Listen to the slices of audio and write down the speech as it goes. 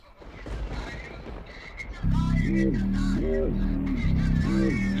You're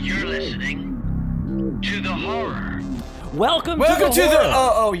listening to the horror. Welcome to the horror.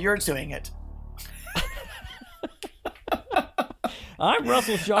 Oh, you're doing it. I'm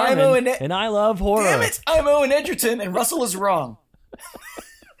Russell Sharman, and I love horror. Damn it! I'm Owen Edgerton, and Russell is wrong.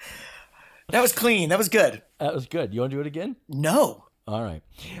 That was clean. That was good. That was good. You want to do it again? No. All right.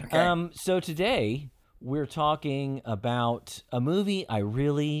 Okay. So today we're talking about a movie I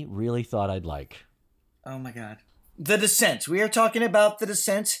really, really thought I'd like. Oh my God. The Descent. We are talking about The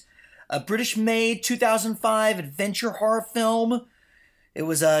Descent, a British-made 2005 adventure horror film. It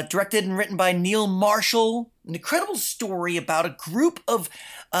was directed and written by Neil Marshall. An incredible story about a group of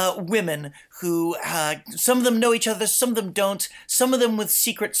women who, some of them know each other, some of them don't, some of them with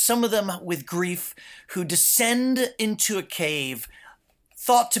secrets, some of them with grief, who descend into a cave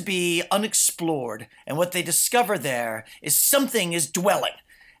thought to be unexplored. And what they discover there is something is dwelling.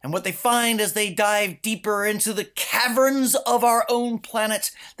 And what they find as they dive deeper into the caverns of our own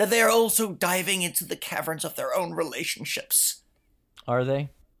planet, that they are also diving into the caverns of their own relationships. Are they?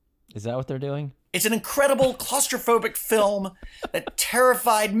 Is that what they're doing? It's an incredible claustrophobic film that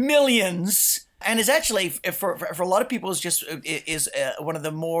terrified millions, and is actually, for a lot of people, is one of the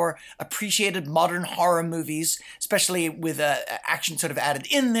more appreciated modern horror movies, especially with action sort of added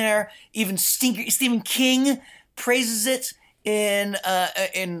in there. Even Stephen King praises it in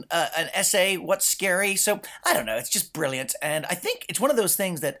an essay, What's Scary? So I don't know, it's just brilliant, and I think it's one of those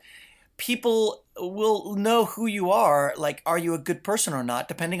things that people will know who you are, like, are you a good person or not,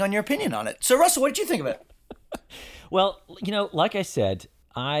 depending on your opinion on it. So, Russell, what did you think of it? Well, like I said,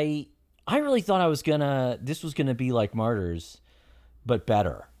 I really thought this was gonna be like Martyrs, but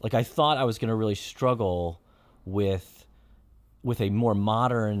better. Like, I thought I was gonna really struggle with a more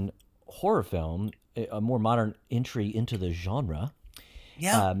modern horror film, a more modern entry into the genre.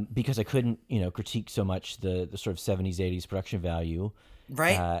 Yeah. Because I couldn't, critique so much the sort of 70s, 80s production value.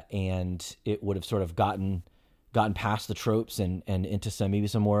 Right. And it would have sort of gotten past the tropes and into maybe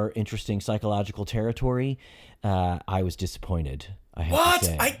some more interesting psychological territory. I was disappointed, I have to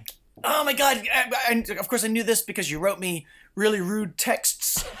say. Oh my God. Of course I knew this because you wrote me really rude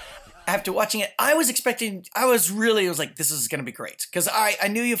texts after watching it. I was like, this is going to be great. Because I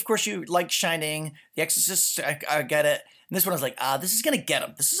knew you, of course, you liked Shining, The Exorcist, I get it. And this one I was like, this is going to get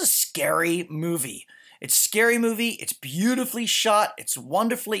him. This is a scary movie. It's a scary movie. It's beautifully shot. It's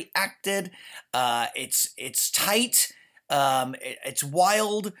wonderfully acted. It's tight. It's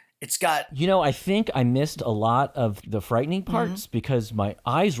wild. It's got... I think I missed a lot of the frightening parts because my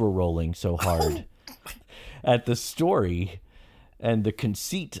eyes were rolling so hard at the story and the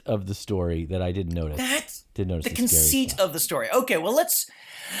conceit of the story that I didn't notice. Didn't notice the conceit of the story. Okay, well, let's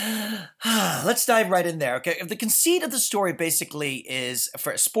dive right in there. Okay, the conceit of the story basically is,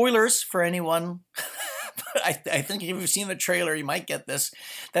 for spoilers for anyone, but I think if you've seen the trailer, you might get this,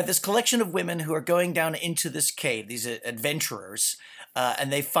 that this collection of women who are going down into this cave, these adventurers,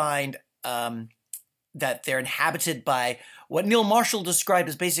 and they find that they're inhabited by what Neil Marshall described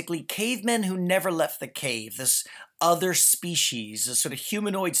as basically cavemen who never left the cave, this other species, a sort of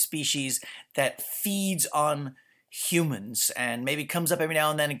humanoid species that feeds on humans and maybe comes up every now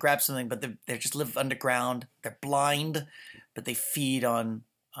and then and grabs something, but they just live underground. They're blind, but they feed on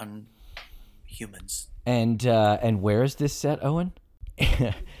humans. And where is this set, Owen?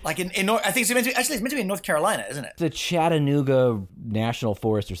 Like I think it's meant to be in North Carolina, isn't it? The Chattanooga National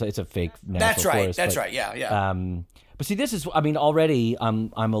Forest, or something. It's a fake national forest. That's right. Yeah. But see, this is, already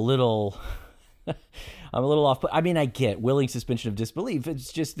I'm a little off, but I get willing suspension of disbelief.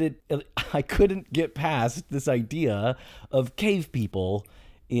 It's just that I couldn't get past this idea of cave people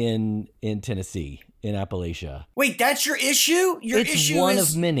in Tennessee, in Appalachia. Wait, that's your issue? It's one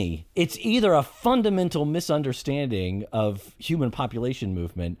of many. It's either a fundamental misunderstanding of human population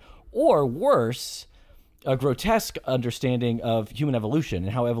movement, or worse, a grotesque understanding of human evolution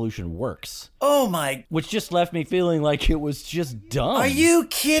and how evolution works. Oh my... Which just left me feeling like it was just dumb. Are you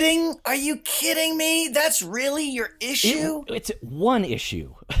kidding? Are you kidding me? That's really your issue? It's one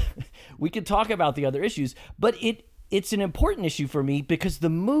issue. We could talk about the other issues, but it's an important issue for me because the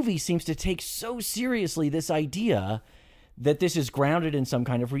movie seems to take so seriously this idea that this is grounded in some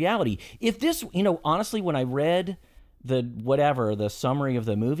kind of reality. If this, honestly, when I read the summary of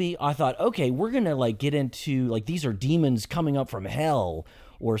the movie, I thought, okay, we're going to get into these are demons coming up from hell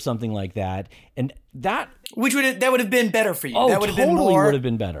or something like that. And that would have been better for you. Oh, that would totally have been more... would have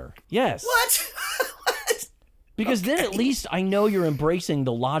been better. Yes. What? Because then at least I know you're embracing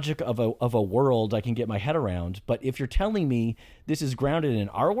the logic of a world I can get my head around. But if you're telling me this is grounded in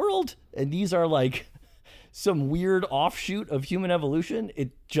our world and these are some weird offshoot of human evolution,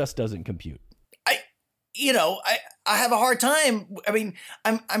 it just doesn't compute. I have a hard time. I mean,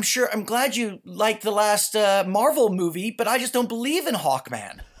 I'm sure, I'm glad you liked the last Marvel movie, but I just don't believe in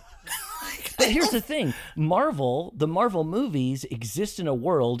Hawkman. But here's the thing. The Marvel movies exist in a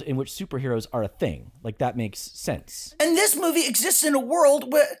world in which superheroes are a thing. Like, that makes sense. And this movie exists in a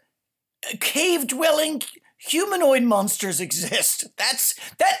world where cave-dwelling humanoid monsters exist.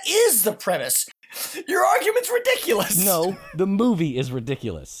 That is the premise. Your argument's ridiculous. No, the movie is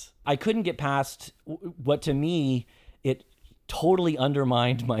ridiculous. I couldn't get past what, to me, it totally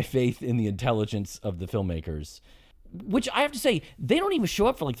undermined my faith in the intelligence of the filmmakers. Which I have to say, they don't even show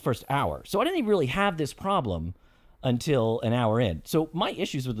up for like the first hour. So I didn't even really have this problem until an hour in. So my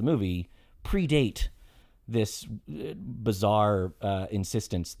issues with the movie predate this bizarre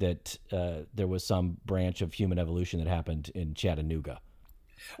insistence that there was some branch of human evolution that happened in Chattanooga.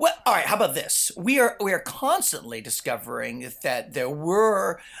 Well, all right. How about this? We are constantly discovering that there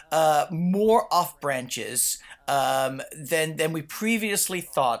were more off branches than we previously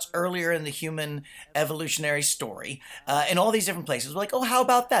thought earlier in the human evolutionary story. In all these different places, we're like, oh, how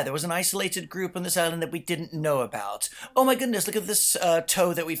about that? There was an isolated group on this island that we didn't know about. Oh my goodness, look at this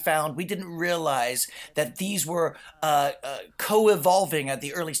toe that we found. We didn't realize that these were co-evolving at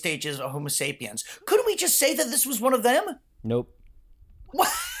the early stages of Homo sapiens. Couldn't we just say that this was one of them? Nope. What?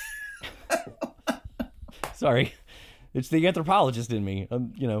 Sorry, it's the anthropologist in me.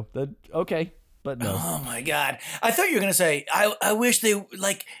 Okay, but no. Oh my God! I thought you were gonna say, I wish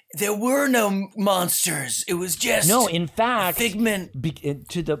there were no monsters. It was just no. In fact, figment.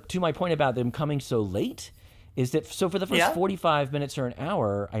 To my point about them coming so late, is that so for the first 45 minutes or an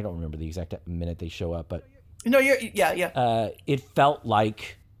hour, I don't remember the exact minute they show up, but no, it felt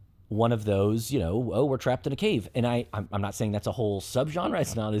like one of those, we're trapped in a cave. And I'm not saying that's a whole subgenre.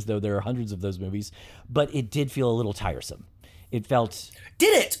 It's not as though there are hundreds of those movies, but it did feel a little tiresome. It felt...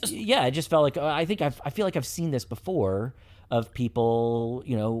 Did it? Yeah, it just felt like, I feel like I've seen this before of people,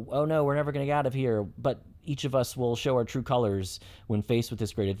 oh no, we're never going to get out of here. But each of us will show our true colors when faced with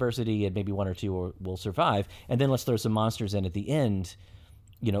this great adversity, and maybe one or two will survive. And then let's throw some monsters in at the end.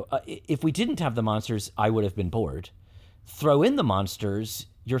 If we didn't have the monsters, I would have been bored. Throw in the monsters,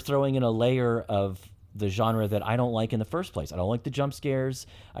 you're throwing in a layer of the genre that I don't like in the first place. I don't like the jump scares.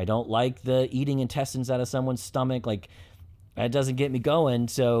 I don't like the eating intestines out of someone's stomach. Like, that doesn't get me going.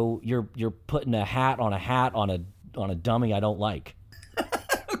 So you're putting a hat on a dummy I don't like.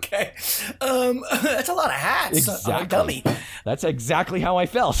 Okay. That's a lot of hats. Exactly. On a dummy. That's exactly how I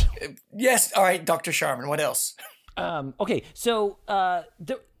felt. Yes. All right, Dr. Sharman, what else? Okay. So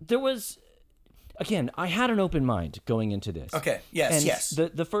there was... Again, I had an open mind going into this. Okay. Yes. And yes.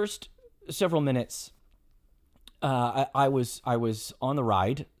 The first several minutes, I was on the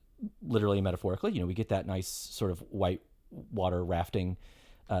ride, literally and metaphorically. We get that nice sort of white water rafting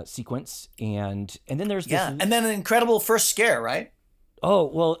sequence, and then there's this... and then an incredible first scare, right? Oh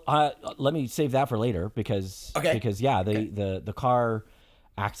well, let me save that for later because the car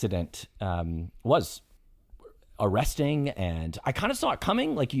accident was arresting, and I kind of saw it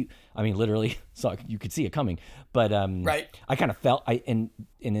coming. Literally saw you could see it coming, but right. I kind of felt and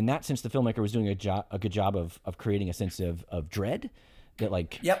in that sense, the filmmaker was doing a good job of creating a sense of dread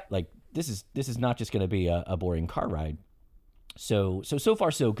that this is not just going to be a boring car ride. So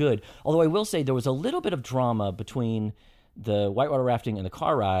far so good. Although I will say there was a little bit of drama between the whitewater rafting and the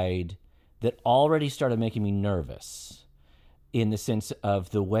car ride that already started making me nervous, in the sense of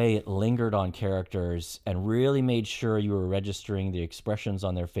the way it lingered on characters and really made sure you were registering the expressions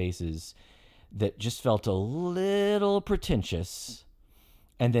on their faces that just felt a little pretentious.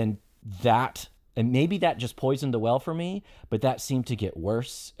 And then and maybe that just poisoned the well for me, but that seemed to get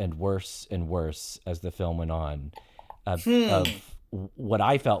worse and worse and worse as the film went on, of what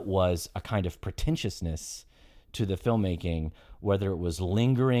I felt was a kind of pretentiousness to the filmmaking, whether it was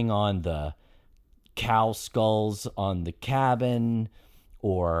lingering on the cow skulls on the cabin,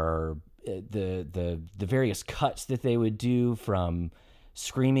 or the various cuts that they would do, from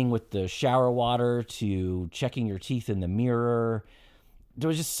screaming with the shower water to checking your teeth in the mirror. There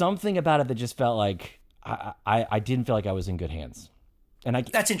was just something about it that just felt like I didn't feel like I was in good hands. And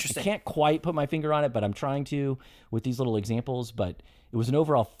that's interesting. I can't quite put my finger on it, but I'm trying to with these little examples. But it was an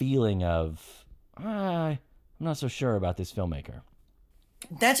overall feeling of I'm not so sure about this filmmaker.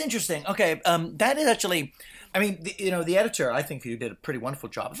 That's interesting. Okay, that is actually, the editor, I think, you did a pretty wonderful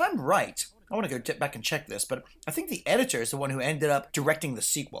job. If I'm right, I want to go back and check this, but I think the editor is the one who ended up directing the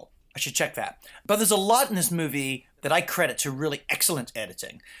sequel. I should check that. But there's a lot in this movie that I credit to really excellent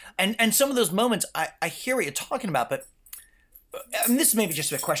editing. And some of those moments, I hear what you're talking about, but this may be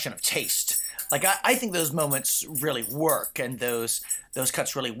just a question of taste. I think those moments really work, and those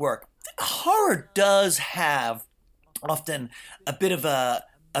cuts really work. horror does have often a bit of a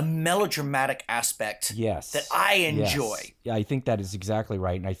melodramatic aspect Yes. that I enjoy. Yes. Yeah, I think that is exactly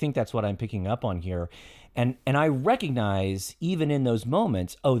right. And I think that's what I'm picking up on here. And I recognize even in those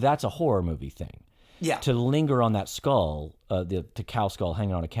moments, oh, that's a horror movie thing. Yeah. To linger on that skull, the cow skull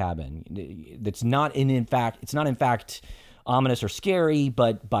hanging on a cabin. That's not in fact, it's not in fact ominous or scary,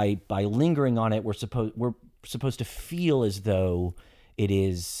 but by lingering on it, we're supposed to feel as though it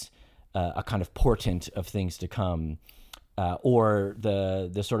is a kind of portent of things to come. Or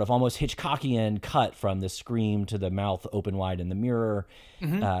the sort of almost Hitchcockian cut from the scream to the mouth open wide in the mirror.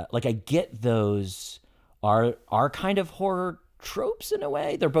 Like I get those are kind of horror tropes in a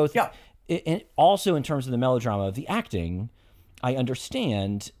way. They're both, also in terms of the melodrama of the acting, I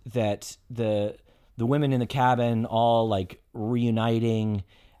understand that the women in the cabin all like reuniting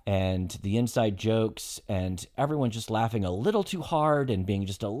and the inside jokes and everyone just laughing a little too hard and being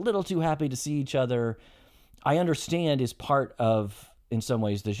just a little too happy to see each other, I understand is part of, in some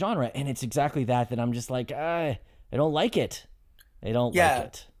ways, the genre. And it's exactly that I'm just like, I don't like it. I don't like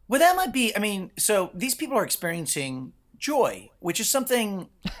it. Well, that might be, I mean, so these people are experiencing joy, which is something,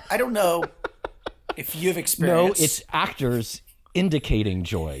 I don't know if you've experienced. No, it's actors indicating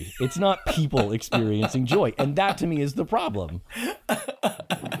joy. It's not people experiencing joy. And that to me is the problem.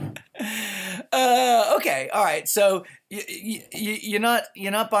 Okay, all right. So you're not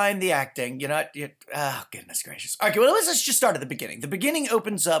buying the acting. Oh goodness gracious. Okay, well let's just start at the beginning. The beginning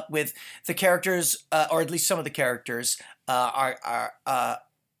opens up with the characters, or at least some of the characters, are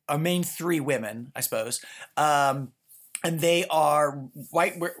our main three women, I suppose, and they are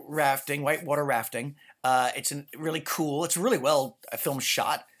whitewater rafting. It's really cool. It's a really well filmed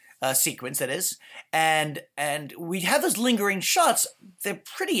shot. Sequence that is, and we have those lingering shots. They're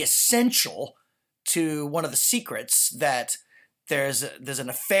pretty essential to one of the secrets that there's an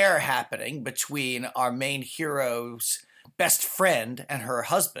affair happening between our main hero's best friend and her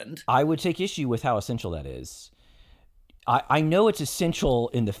husband. I would take issue with how essential that is. I know it's essential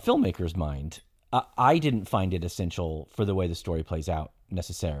in the filmmaker's mind. I didn't find it essential for the way the story plays out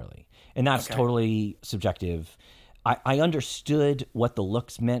necessarily, and that's totally subjective. I understood what the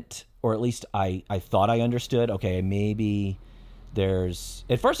looks meant, or at least I thought I understood. Okay, maybe there's...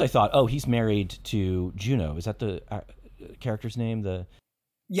 At first I thought, oh, he's married to Juno. Is that the character's name?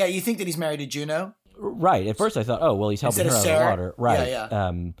 Yeah, you think that he's married to Juno? Right. At first I thought, oh, well, he's helping her out of the water. Right.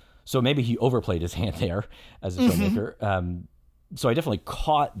 Yeah. So maybe he overplayed his hand there as a filmmaker. So I definitely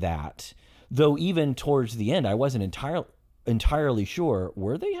caught that. Though even towards the end, I wasn't entirely sure,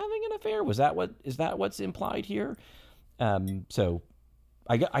 were they having an affair? Is that what's implied here? So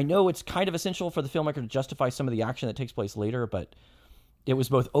I know it's kind of essential for the filmmaker to justify some of the action that takes place later, but it was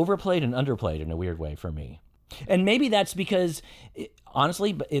both overplayed and underplayed in a weird way for me. And maybe that's because,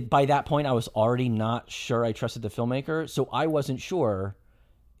 honestly, by that point, I was already not sure I trusted the filmmaker, so I wasn't sure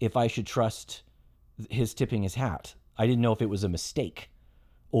if I should trust his tipping his hat. I didn't know if it was a mistake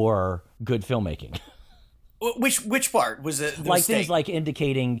or good filmmaking. Which part was it? Like things like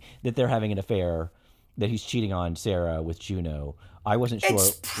indicating that they're having an affair, that he's cheating on Sarah with Juno. I wasn't sure.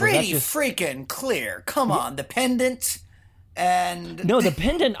 It's pretty freaking clear. Come on, the pendant and no, the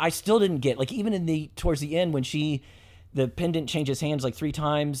pendant I still didn't get. Like even towards the end when the pendant changes hands like 3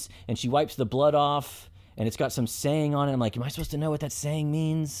 times and she wipes the blood off and it's got some saying on it. I'm like, am I supposed to know what that saying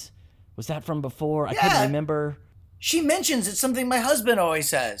means? Was that from before? I couldn't remember. She mentions it's something my husband always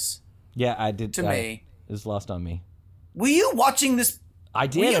says. Yeah, I did. To me. It was lost on me. Were you watching this? I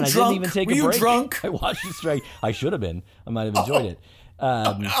did, and I didn't even take a break. Were you drunk? I watched it straight. I should have been. I might have enjoyed it.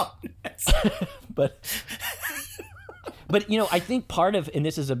 But I think part of, and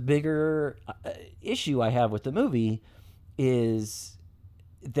this is a bigger issue I have with the movie, is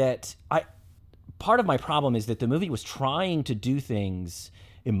that part of my problem is that the movie was trying to do things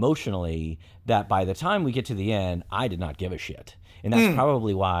emotionally that by the time we get to the end, I did not give a shit. And that's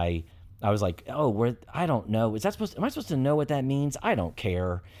probably why I was like, oh, I don't know. Am I supposed to know what that means? I don't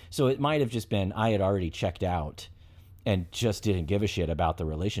care. So it might have just been I had already checked out and just didn't give a shit about the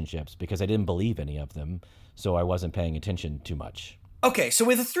relationships because I didn't believe any of them. So I wasn't paying attention too much. Okay, so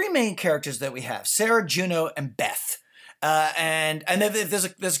with the 3 main characters that we have, Sarah, Juno, and Beth, and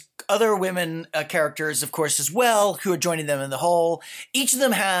there's other women characters, of course, as well, who are joining them in the whole. Each of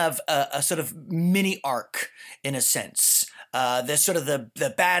them have a sort of mini arc, in a sense. There's sort of the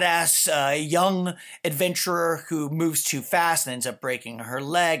badass young adventurer who moves too fast and ends up breaking her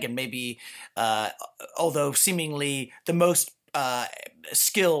leg, and maybe, although seemingly the most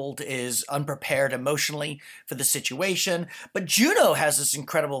skilled is unprepared emotionally for the situation. But Juno has this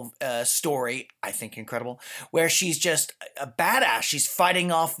incredible story, I think incredible, where she's just a badass. She's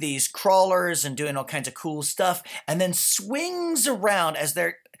fighting off these crawlers and doing all kinds of cool stuff, and then swings around as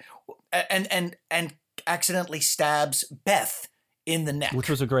they're and accidentally stabs Beth in the neck, which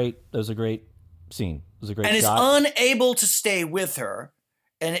was a great scene. It was a great and shot. is unable to stay with her.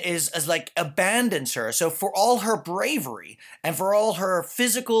 And is like abandons her. So for all her bravery and for all her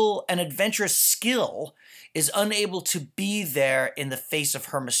physical and adventurous skill, is unable to be there in the face of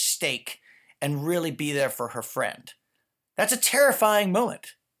her mistake and really be there for her friend. That's a terrifying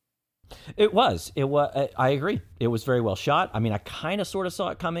moment. It was. I agree. It was very well shot. I mean, I kind of sort of saw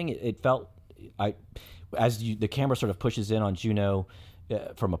it coming. It felt the camera sort of pushes in on Juno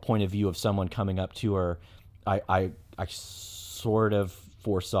from a point of view of someone coming up to her. I sort of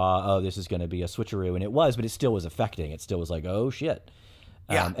foresaw, oh, this is going to be a switcheroo, and it was, but it still was affecting. It still was like, oh shit.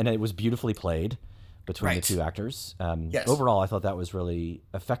 And it was beautifully played between the two actors. Yes. Overall, I thought that was really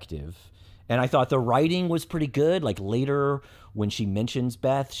effective. And I thought the writing was pretty good. Like later when she mentions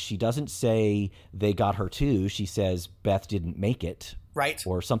Beth, she doesn't say they got her too. She says Beth didn't make it. Right.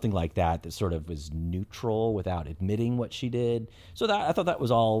 Or something like that sort of was neutral without admitting what she did. So I thought that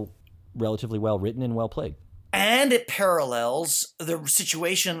was all relatively well written and well played. And it parallels the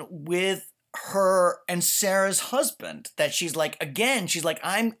situation with her and Sarah's husband, that she's like,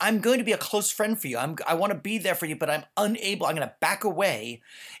 I'm going to be a close friend for you. I want to be there for you, but I'm unable. I'm going to back away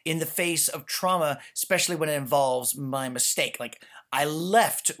in the face of trauma, especially when it involves my mistake. Like, I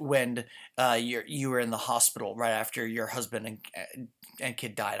left when you were in the hospital right after your husband and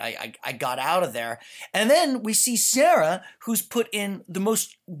kid died. I got out of there. And then we see Sarah, who's put in the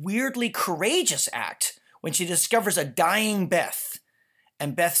most weirdly courageous act when she discovers a dying Beth.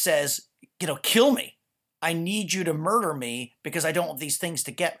 And Beth says, kill me. I need you to murder me because I don't want these things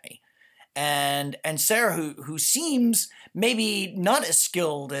to get me. And Sarah, who seems maybe not as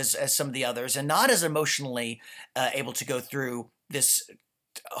skilled as some of the others and not as emotionally able to go through this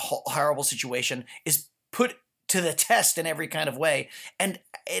horrible situation, is put to the test in every kind of way. And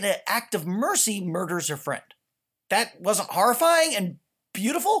in an act of mercy, murders her friend. That wasn't horrifying and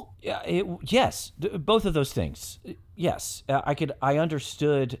beautiful? Yeah. Yes. Both of those things. Yes. I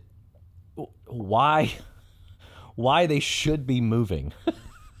understood why they should be moving.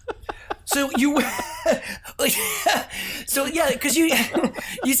 So because you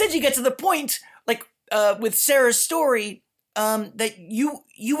said you get to the point, like with Sarah's story, that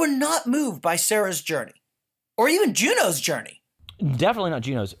you were not moved by Sarah's journey, or even Juno's journey. Definitely not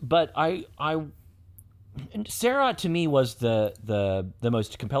Juno's, but Sarah to me was the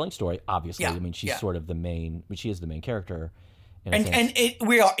most compelling story. Obviously, Yeah, I mean she's sort of the main. She is the main character.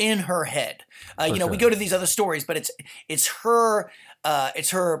 We are in her head. Sure. We go to these other stories, but it's her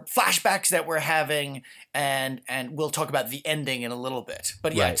flashbacks that we're having, and we'll talk about the ending in a little bit.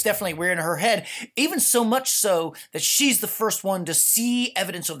 But yeah, It's definitely, we're in her head, even so much so that she's the first one to see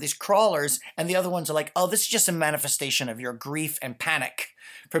evidence of these crawlers, and the other ones are like, oh, this is just a manifestation of your grief and panic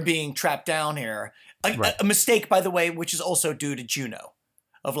for being trapped down here. A mistake, by the way, which is also due to Juno,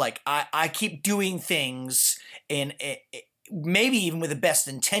 of like, I keep doing things in maybe even with the best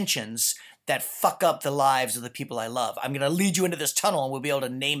intentions that fuck up the lives of the people I love. I'm going to lead you into this tunnel and we'll be able to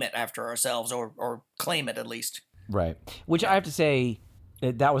name it after ourselves, or claim it at least. Right. Which I have to say,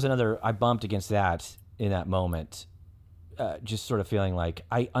 that was another, I bumped against that in that moment. Just sort of feeling like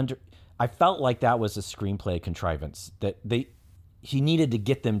I felt like that was a screenplay contrivance, that he needed to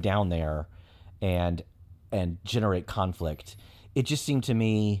get them down there and generate conflict. It just seemed to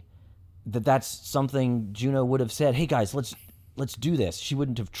me that's something Juno would have said, hey guys, let's do this. She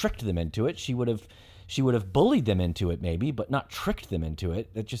wouldn't have tricked them into it. She would have bullied them into it maybe, but not tricked them into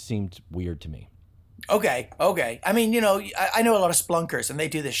it. That just seemed weird to me. Okay. I mean, I know a lot of splunkers and they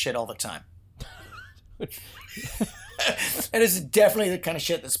do this shit all the time. And it's definitely the kind of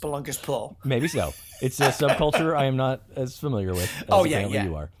shit that spelunkers pull. Maybe so. It's a subculture I am not as familiar with as apparently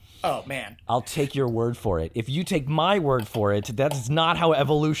you are. Oh, man. I'll take your word for it. If you take my word for it, that's not how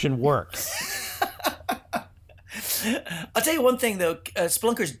evolution works. I'll tell you one thing, though.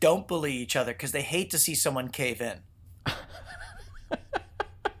 Spelunkers don't bully each other because they hate to see someone cave in.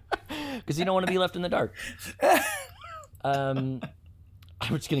 Because you don't want to be left in the dark. I'm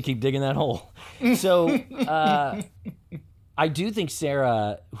just going to keep digging that hole. So I do think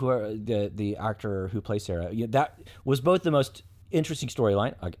Sarah, the actor who plays Sarah, that was both the most interesting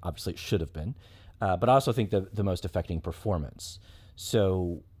storyline, obviously it should have been, but I also think the most affecting performance.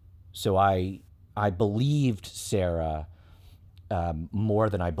 So I believed Sarah more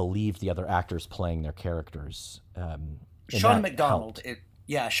than I believed the other actors playing their characters. And Shauna that McDonald. helped.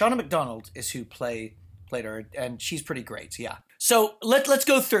 Shauna McDonald is who played her, and she's pretty great. Yeah. So let's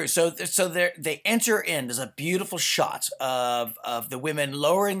go through. So they enter in. There's a beautiful shot of the women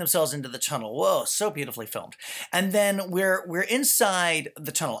lowering themselves into the tunnel. Whoa, so beautifully filmed. And then we're inside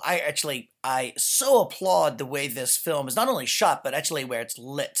the tunnel. I so applaud the way this film is not only shot, but actually where it's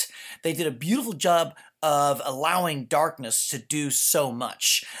lit. They did a beautiful job of allowing darkness to do so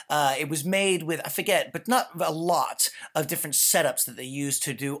much. It was made with, I forget, but not a lot of different setups that they used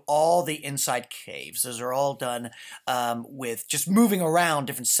to do all the inside caves. Those are all done with just moving around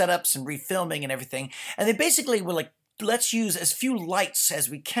different setups and refilming and everything. And they basically were like, let's use as few lights as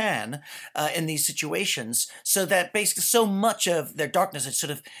we can in these situations, so that basically so much of their darkness, it's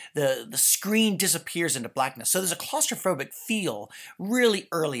sort of the screen disappears into blackness. So there's a claustrophobic feel really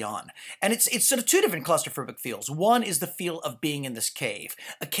early on. And it's sort of two different claustrophobic feels. One is the feel of being in this cave,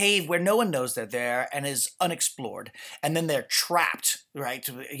 a cave where no one knows they're there and is unexplored. And then they're trapped, right?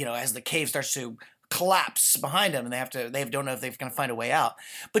 As the cave starts to collapse behind them, and they don't know if they're going to find a way out.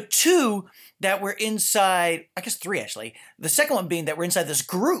 But two, that we're inside, I guess three actually. The second one being that we're inside this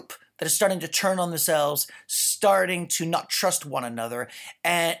group that is starting to turn on themselves, starting to not trust one another.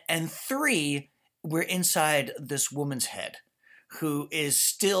 And three, we're inside this woman's head who is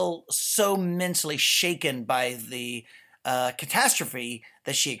still so mentally shaken by the catastrophe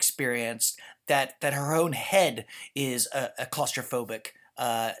that she experienced that her own head is a claustrophobic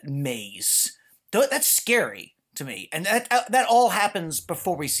maze. That's scary to me. And that all happens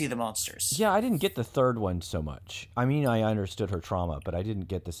before we see the monsters. Yeah, I didn't get the third one so much. I mean, I understood her trauma, but I didn't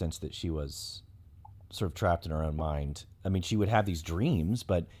get the sense that she was sort of trapped in her own mind. I mean, she would have these dreams,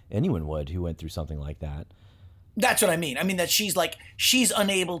 but anyone would who went through something like that. That's what I mean. I mean that she's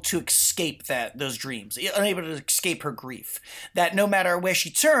unable to escape those dreams, unable to escape her grief. That no matter where she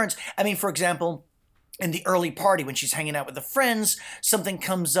turns, I mean, for example, in the early party when she's hanging out with the friends, something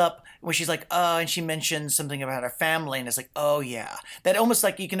comes up where she's like, and she mentions something about her family, and it's like, oh yeah. That almost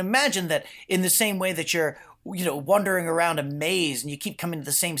like you can imagine that in the same way that you're, wandering around a maze and you keep coming to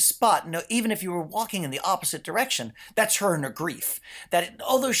the same spot, even if you were walking in the opposite direction, that's her and her grief. That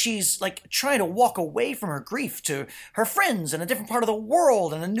although she's like trying to walk away from her grief to her friends in a different part of the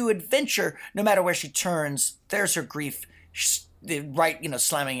world and a new adventure, no matter where she turns, there's her grief right,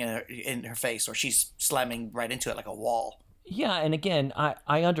 slamming in her face, or she's slamming right into it like a wall. Yeah, and again,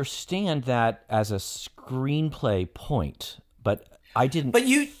 I understand that as a screenplay point, but I didn't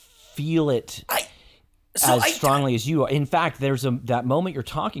feel it as strongly as you are. In fact, there's that moment you're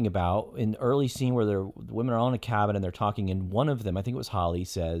talking about in the early scene where the women are all in a cabin and they're talking, and one of them, I think it was Holly,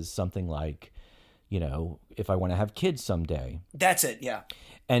 says something like, if I want to have kids someday. That's it, yeah.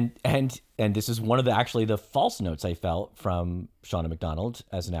 And this is one of the false notes I felt from Shauna McDonald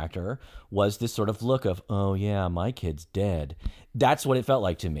as an actor, was this sort of look of, oh yeah, my kid's dead. That's what it felt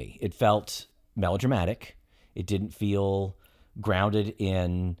like to me. It felt melodramatic. It didn't feel grounded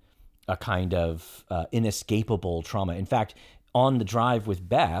in a kind of inescapable trauma. In fact, on the drive with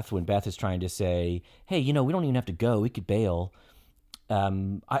Beth, when Beth is trying to say, hey, we don't even have to go, we could bail.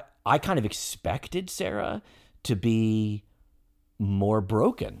 I kind of expected Sarah to be more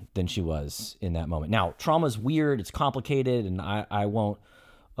broken than she was in that moment. Now, trauma's weird, it's complicated, and I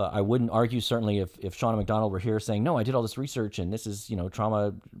wouldn't argue certainly if Shauna McDonald were here saying, no, I did all this research and this is,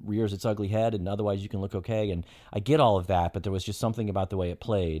 trauma rears its ugly head and otherwise you can look okay. And I get all of that, but there was just something about the way it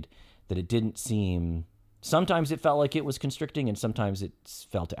played that it didn't seem, sometimes it felt like it was constricting and sometimes it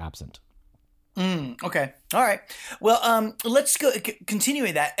felt absent. Okay. All right. Well, let's go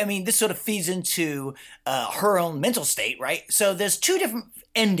continuing that. I mean, this sort of feeds into her own mental state, right? So there's two different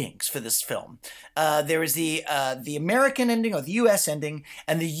endings for this film. There is the American ending or the U.S. ending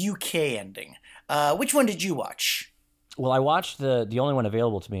and the U.K. ending. Which one did you watch? Well, I watched the only one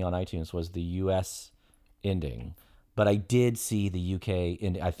available to me on iTunes was the U.S. ending, but I did see the U.K.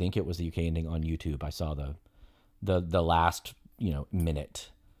 ending. I think it was the U.K. ending on YouTube. I saw the last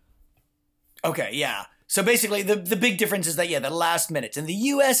minute. Okay, yeah. So basically, the big difference is that, the last minutes. In the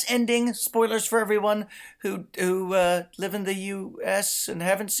U.S. ending, spoilers for everyone who live in the U.S. and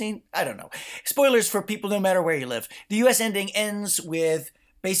haven't seen, I don't know. Spoilers for people no matter where you live. The U.S. ending ends with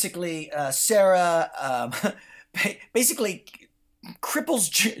basically Sarah basically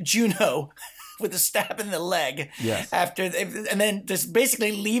cripples Juno with a stab in the leg. Yes. And then just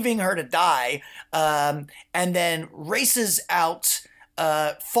basically leaving her to die, and then races out,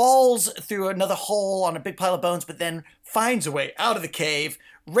 falls through another hole on a big pile of bones, but then finds a way out of the cave,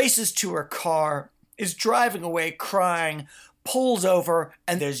 races to her car, is driving away crying, pulls over,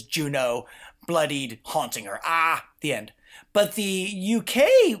 and there's Juno bloodied, haunting her. The end. But the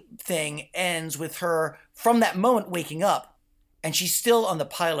UK thing ends with her from that moment waking up, and she's still on the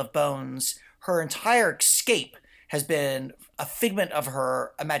pile of bones. Her entire escape has been a figment of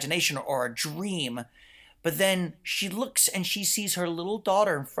her imagination or a dream. But then she looks and she sees her little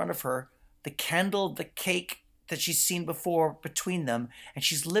daughter in front of her, the candle, the cake that she's seen before between them, and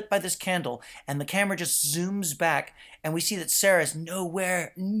she's lit by this candle, and the camera just zooms back, and we see that Sarah's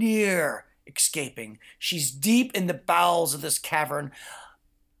nowhere near escaping. She's deep in the bowels of this cavern,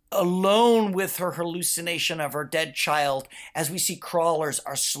 alone with her hallucination of her dead child, as we see crawlers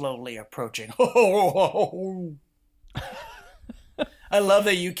are slowly approaching. I love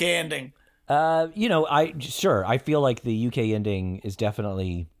the UK ending. I feel like the UK ending is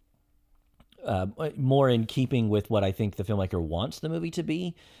definitely more in keeping with what I think the filmmaker wants the movie to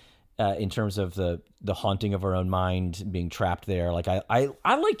be, in terms of the haunting of her own mind, being trapped there. Like I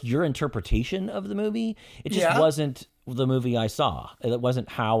like your interpretation of the movie. It just wasn't the movie I saw. It wasn't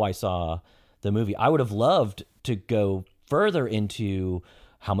how I saw the movie. I would have loved to go further into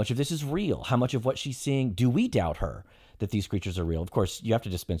how much of this is real, how much of what she's seeing. Do we doubt her that these creatures are real? Of course, you have to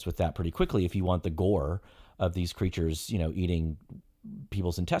dispense with that pretty quickly if you want the gore of these creatures, eating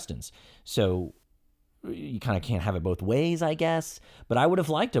people's intestines. So you kind of can't have it both ways, I guess. But I would have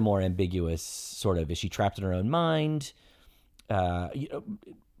liked a more ambiguous sort of, is she trapped in her own mind?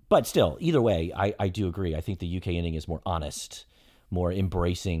 But still, either way, I do agree. I think the UK ending is more honest, more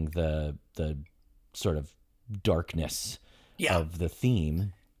embracing the sort of darkness of the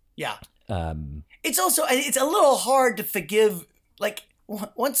theme. Yeah. It's also, it's a little hard to forgive, like,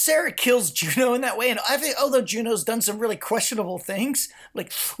 once Sarah kills Juno in that way, and I think, although Juno's done some really questionable things,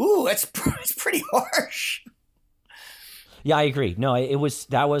 like, ooh, it's pretty harsh. Yeah, I agree. No,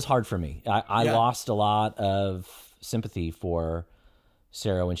 that was hard for me. I lost a lot of sympathy for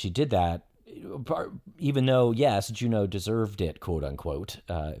Sarah when she did that, even though, yes, Juno deserved it, quote unquote,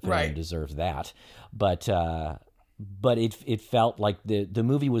 if anyone deserved that. But it felt like the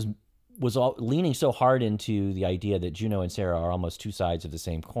movie was all leaning so hard into the idea that Juno and Sarah are almost two sides of the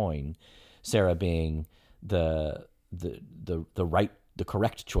same coin. Sarah being the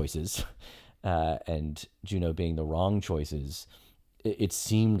correct choices, and Juno being the wrong choices. It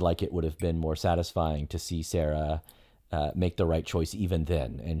seemed like it would have been more satisfying to see Sarah make the right choice even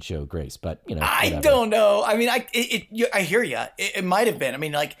then and show grace. But I don't know. I mean, I hear you. It might have been. I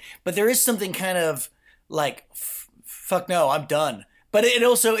mean, like, but there is something kind of like, fuck no, I'm done. But it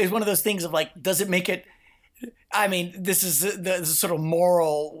also is one of those things of like, does it make it? I mean, this is the sort of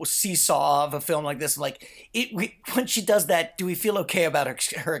moral seesaw of a film like this. Like, when she does that, do we feel okay about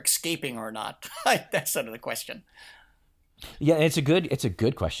her escaping or not? That's sort of the question. Yeah, it's a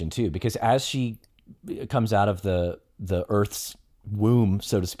good question too, because as she comes out of the Earth's womb,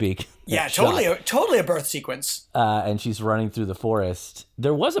 so to speak. Yeah, totally a birth sequence. And she's running through the forest.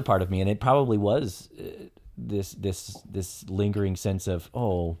 There was a part of me, and it probably was. This lingering sense of,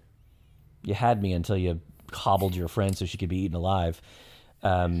 oh, you had me until you hobbled your friend so she could be eaten alive.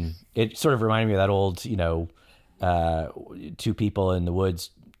 It sort of reminded me of that old, two people in the woods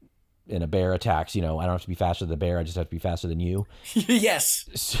and a bear attacks. I don't have to be faster than the bear. I just have to be faster than you.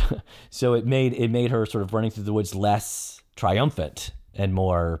 Yes. So it made her sort of running through the woods less triumphant and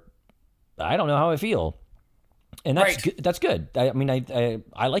more, I don't know how I feel. And that's good. I mean,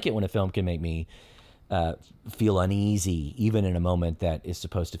 I like it when a film can make me feel uneasy, even in a moment that is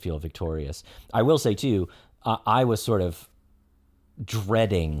supposed to feel victorious. I will say, too, I was sort of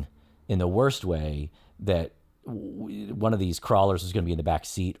dreading, in the worst way, that one of these crawlers was going to be in the back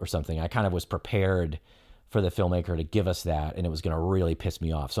seat or something. I kind of was prepared for the filmmaker to give us that, and it was going to really piss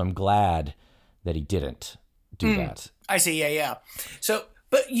me off. So I'm glad that he didn't do that. I see. Yeah. So,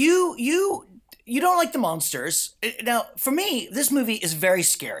 but you don't like the monsters. Now, for me, this movie is very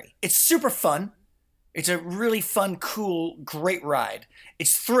scary. It's super fun. It's a really fun, cool, great ride.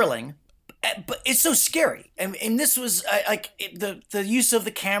 It's thrilling, but it's so scary. And this was like the use of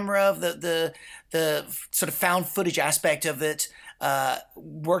the camera, the sort of found footage aspect of it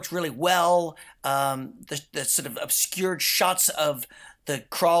worked really well. The sort of obscured shots of the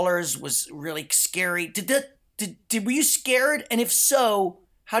crawlers was really scary. Were you scared? And if so,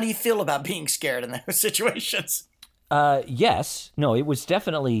 how do you feel about being scared in those situations? Yes. No, it was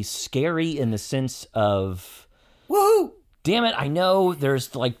definitely scary in the sense of, woohoo! Damn it, I know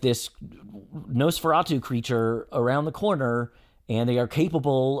there's like this Nosferatu creature around the corner, and they are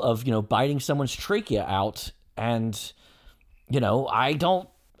capable of, biting someone's trachea out, and,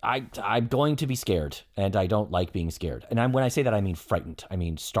 I'm going to be scared, and I don't like being scared. And when I say that, I mean frightened. I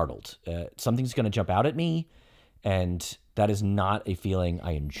mean startled. Something's going to jump out at me, and that is not a feeling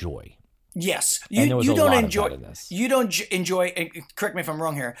I enjoy. Yes, And there was you a don't lot of enjoy that in this. you don't enjoy. Correct me if I'm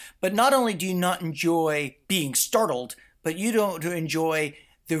wrong here, but not only do you not enjoy being startled, but you don't enjoy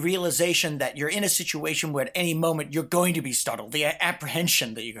the realization that you're in a situation where at any moment you're going to be startled. The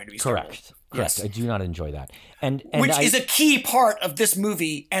apprehension that you're going to be startled. Correct. Yes. I do not enjoy that. And Which is a key part of this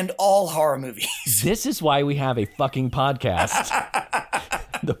movie and all horror movies. this is why we have a fucking podcast.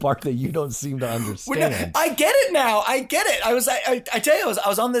 The part that you don't seem to understand. I get it now. I get it. I tell you, I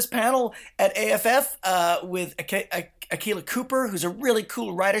was on this panel at AFF with Akilah Cooper, who's a really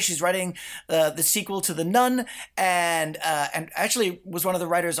cool writer. She's writing the sequel to The Nun, and actually was one of the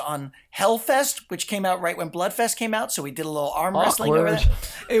writers on Hellfest, which came out right when Bloodfest came out. So we did a little arm wrestling over that.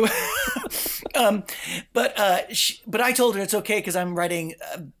 But I told her it's okay because I'm writing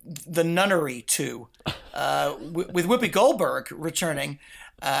The Nunnery 2 with Whoopi Goldberg returning.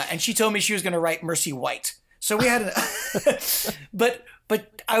 And she told me she was going to write Mercy White. So we had but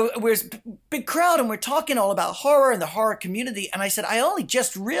we're a big crowd and we're talking all about horror and the horror community. And I said, I only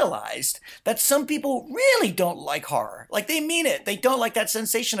just realized that some people really don't like horror. Like they mean it. They don't like that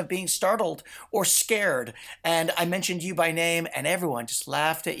sensation of being startled or scared. And I mentioned you by name and everyone just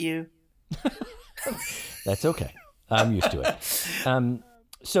laughed at you. That's okay. I'm used to it.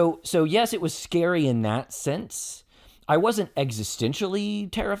 So yes, it was scary in that sense. I wasn't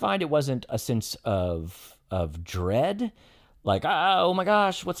existentially terrified. It wasn't a sense of dread, like, oh my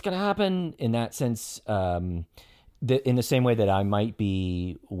gosh, what's going to happen in that sense, in the same way that I might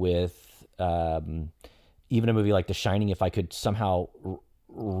be with even a movie like The Shining, if I could somehow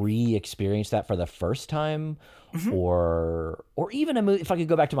re-experience that for the first time, or even a movie, if I could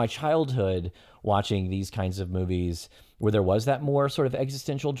go back to my childhood watching these kinds of movies where there was that more sort of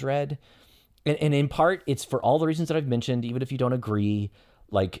existential dread. And in part, it's for all the reasons that I've mentioned, even if you don't agree,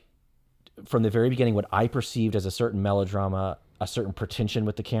 like from the very beginning, what I perceived as a certain melodrama, a certain pretension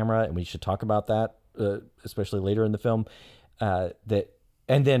with the camera, and we should talk about that, especially later in the film, and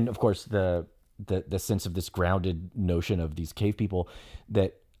then of course the sense of this grounded notion of these cave people,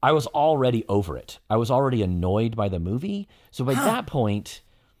 that I was already over it. I was already annoyed by the movie. So by that point,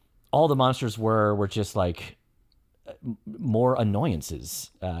 all the monsters were just like more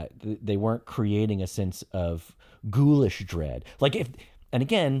annoyances. They weren't creating a sense of ghoulish dread. And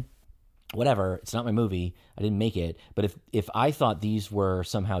again, whatever, it's not my movie, I didn't make it, but if I thought these were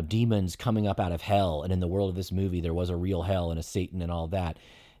somehow demons coming up out of hell, and in the world of this movie there was a real hell and a Satan and all that,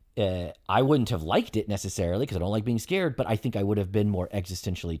 I wouldn't have liked it necessarily because I don't like being scared, but I think I would have been more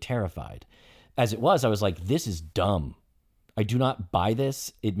existentially terrified. As it was, I was like, this is dumb. I do not buy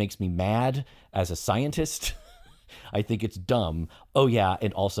this. It makes me mad as a scientist. I think it's dumb. Oh, yeah.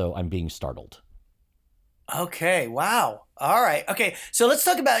 And also, I'm being startled. Okay. Wow. All right. Okay. So let's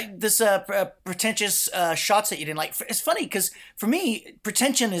talk about this pretentious shots that you didn't like. It's funny because for me,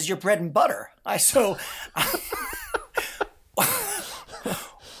 pretension is your bread and butter. Which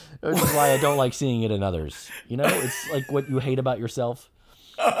is why I don't like seeing it in others. You know, it's like what you hate about yourself,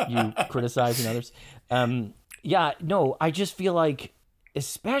 you criticize in others. Yeah. No, I just feel like,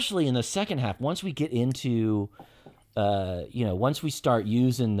 especially in the second half, once we get into once we start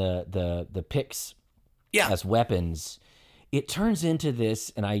using the picks as weapons, it turns into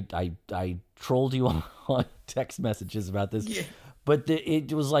this, and I trolled you on text messages about this, but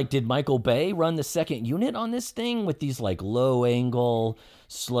it was like, did Michael Bay run the second unit on this thing with these like low angle,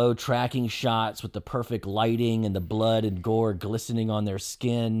 slow tracking shots with the perfect lighting and the blood and gore glistening on their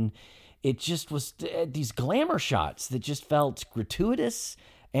skin? It just was these glamour shots that just felt gratuitous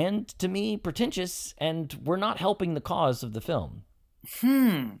and, to me, pretentious, and were not helping the cause of the film.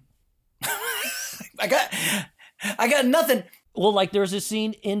 I got nothing. Well, like there's a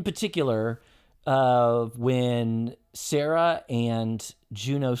scene in particular when Sarah and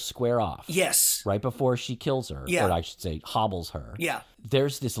Juno square off. Yes. Right before she kills her, or I should say hobbles her. Yeah.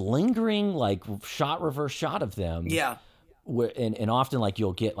 There's this lingering like reverse shot of them. Yeah. Where, and often like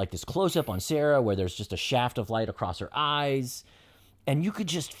you'll get like this close up on Sarah where there's just a shaft of light across her eyes, and you could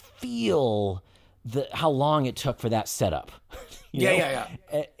just feel how long it took for that setup. Yeah.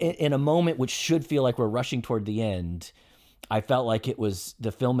 In a moment which should feel like we're rushing toward the end, I felt like it was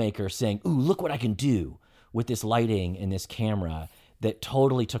the filmmaker saying, "Ooh, look what I can do with this lighting and this camera," that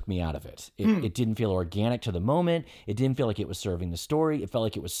totally took me out of it. It didn't feel organic to the moment. It didn't feel like it was serving the story. It felt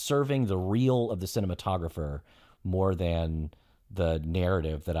like it was serving the reel of the cinematographer more than the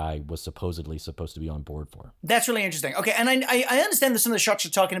narrative that I was supposedly supposed to be on board for. That's really interesting. Okay, and I understand that some of the shots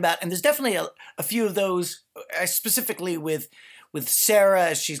you're talking about, and there's definitely a few of those, specifically with Sarah,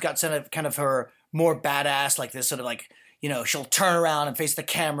 as she's got kind of her more badass, like this sort of like, she'll turn around and face the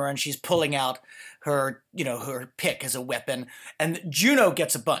camera and she's pulling out her, her pick as a weapon. And Juno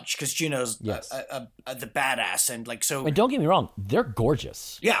gets a bunch because Juno's the badass. And like, so. And don't get me wrong, they're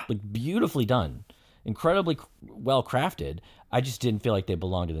gorgeous. Yeah. Like beautifully done, incredibly well crafted. I just didn't feel like they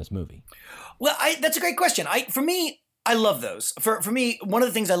belonged in this movie. Well, that's a great question. For me, I love those. For me, one of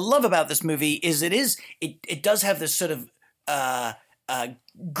the things I love about this movie is it does have this sort of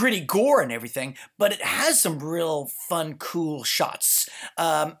gritty gore and everything, but it has some real fun, cool shots.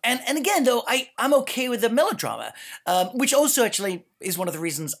 And again, though, I'm okay with the melodrama, which also actually is one of the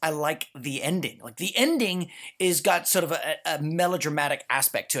reasons I like the ending. Like the ending is got sort of a melodramatic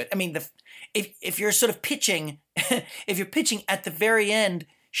aspect to it. I mean, if you're sort of pitching, if you're pitching at the very end,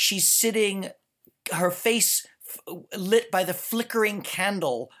 she's sitting, her face lit by the flickering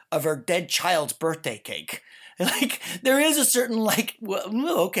candle of her dead child's birthday cake. Like there is a certain like, well,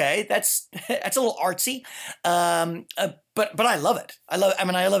 okay, that's a little artsy, but I love it. I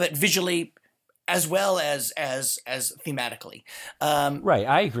love it visually as well as thematically. Right,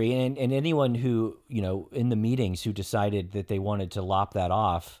 I agree. And anyone who in the meetings who decided that they wanted to lop that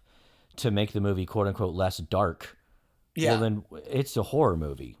off to make the movie quote unquote less dark. Yeah. Well, then it's a horror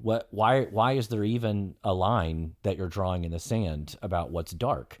movie. Why is there even a line that you're drawing in the sand about what's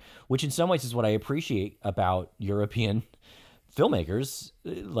dark? Which in some ways is what I appreciate about European filmmakers,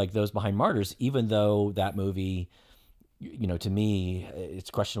 like those behind Martyrs, even though that movie, to me,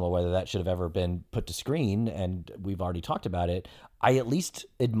 it's questionable whether that should have ever been put to screen, and we've already talked about it. I at least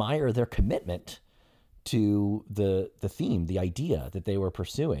admire their commitment to the theme, the idea that they were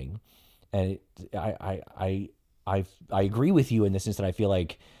pursuing. And I agree with you in the sense that I feel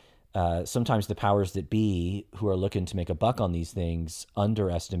like sometimes the powers that be who are looking to make a buck on these things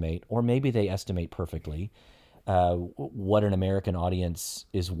underestimate, or maybe they estimate perfectly, what an American audience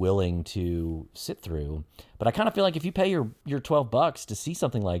is willing to sit through. But I kind of feel like if you pay your $12 to see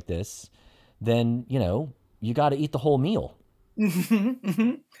something like this, then, you got to eat the whole meal.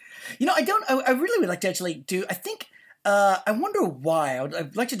 I really would like to actually do, I think, I wonder why.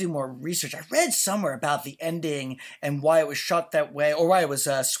 I'd like to do more research. I read somewhere about the ending and why it was shot that way, or why it was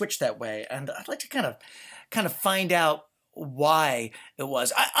switched that way, and I'd like to kind of find out why it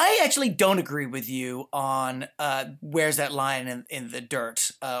was. I actually don't agree with you on where's that line in the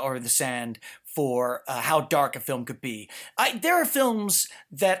dirt or the sand for how dark a film could be. There are films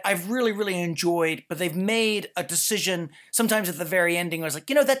that I've really, really enjoyed, but they've made a decision sometimes at the very ending. I was like,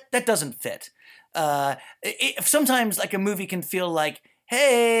 that doesn't fit. Sometimes like a movie can feel like,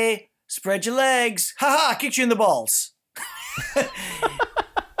 hey, spread your legs, haha, kicked you in the balls.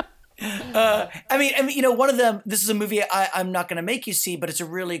 One of them, this is a movie I'm not going to make you see, but it's a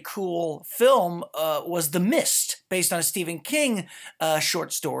really cool film, was The Mist, based on a Stephen King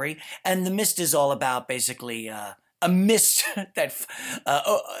short story. And The Mist is all about basically a mist that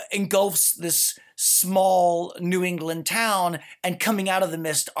engulfs this small New England town, and coming out of the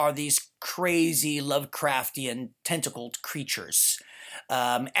mist are these crazy Lovecraftian tentacled creatures.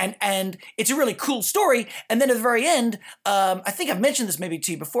 And it's a really cool story. And then at the very end, I think I've mentioned this maybe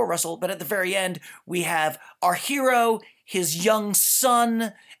to you before, Russell, but at the very end, we have our hero, his young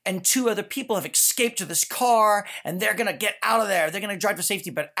son, and two other people have escaped to this car, and they're going to get out of there. They're going to drive to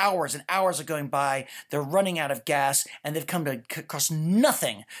safety, but hours and hours are going by. They're running out of gas, and they've come to across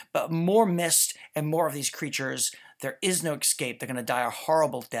nothing but more mist and more of these creatures. There is no escape. They're going to die a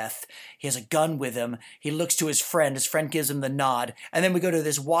horrible death. He has a gun with him. He looks to his friend. His friend gives him the nod. And then we go to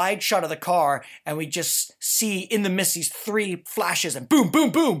this wide shot of the car, and we just see in the mist these three flashes, and boom,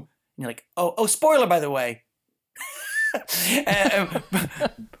 boom, boom. And you're like, oh, spoiler, by the way. and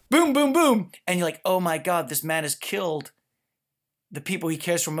boom, boom, boom. And you're like, oh my God, this man has killed the people he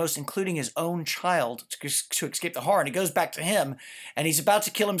cares for most, including his own child, to escape the horror. And he goes back to him, and he's about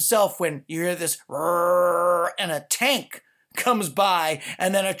to kill himself when you hear this, and a tank comes by,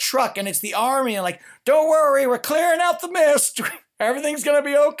 and then a truck, and it's the army, and like, don't worry, we're clearing out the mist. Everything's going to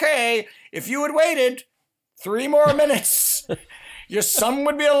be okay. If you had waited 3 more minutes, your son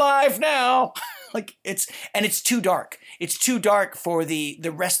would be alive now. Like it's too dark. It's too dark for the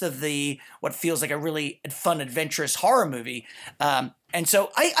rest of what feels like a really fun, adventurous horror movie. And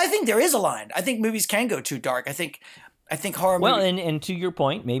so I think there is a line. I think movies can go too dark. I think horror movies. Well, and to your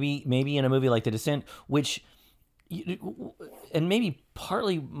point, maybe in a movie like The Descent, which, and maybe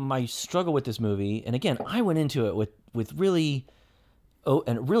partly my struggle with this movie, and again, I went into it with really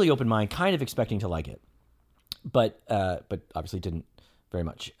open mind, kind of expecting to like it, but obviously didn't very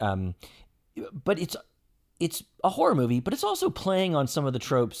much. But it's a horror movie, but it's also playing on some of the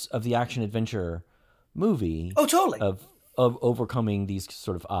tropes of the action adventure movie. Oh, totally. Of of overcoming these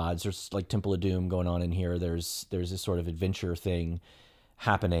sort of odds. There's like Temple of Doom going on in here. There's this sort of adventure thing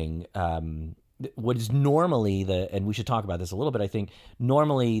happening. What is normally and we should talk about this a little bit, I think,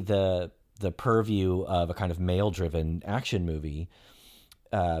 normally the purview of a kind of male-driven action movie,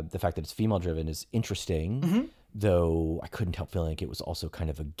 the fact that it's female-driven is interesting, though I couldn't help feeling like it was also kind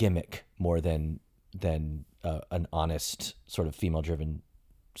of a gimmick more than an honest sort of female-driven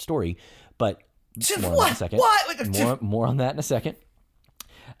story. But more on that in a second. More on that in a second.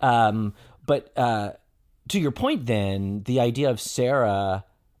 But to your point then, the idea of Sarah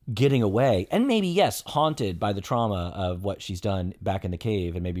getting away, and maybe, yes, haunted by the trauma of what she's done back in the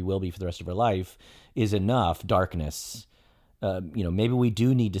cave, and maybe will be for the rest of her life, is enough darkness. Maybe we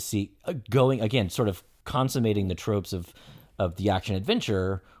do need to see going again, sort of consummating the tropes of the action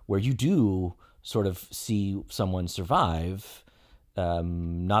adventure, where you do sort of see someone survive,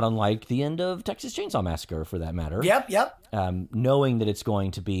 not unlike the end of Texas Chainsaw Massacre, for that matter. Yep. Knowing that it's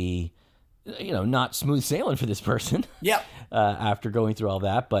going to be, not smooth sailing for this person. Yep. After going through all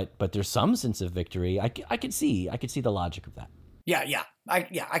that, but there's some sense of victory. I could see the logic of that. Yeah. I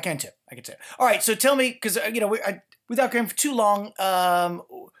can too. All right, so tell me, because without going for too long,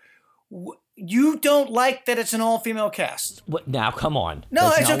 you don't like that it's an all-female cast? What now? Come on. No,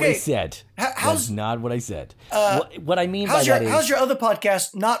 that's it's not okay. What I said. That's not what I said. What I mean by how's that is, how's your other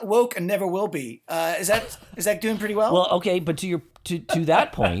podcast, Not Woke and Never Will Be? Is that doing pretty well? Well, okay, but to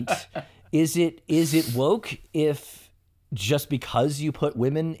that point, is it woke if just because you put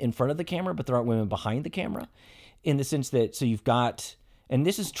women in front of the camera, but there aren't women behind the camera? In the sense that, so you've got, and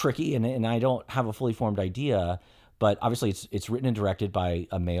this is tricky, and I don't have a fully formed idea, but obviously it's written and directed by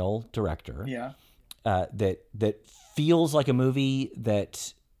a male director. Yeah. That feels like a movie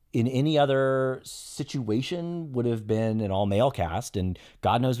that in any other situation would have been an all male cast, and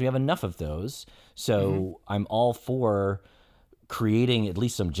God knows we have enough of those. So I'm all for creating at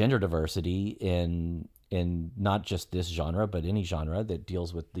least some gender diversity in not just this genre, but any genre that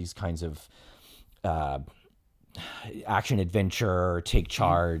deals with these kinds of action adventure, take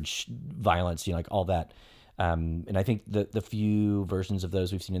charge, violence, like all that. And I think the few versions of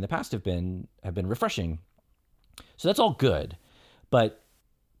those we've seen in the past have been refreshing. So that's all good. But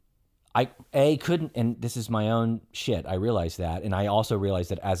I couldn't, and this is my own shit, I realize that. And I also realize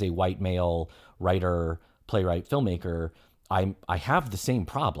that as a white male writer, playwright, filmmaker, I have the same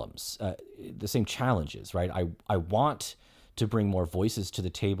problems, the same challenges, right? I want to bring more voices to the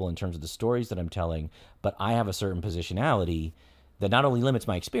table in terms of the stories that I'm telling, but I have a certain positionality that not only limits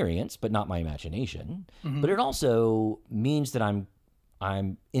my experience, but not my imagination, but it also means that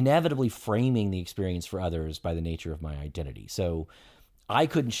I'm inevitably framing the experience for others by the nature of my identity. So I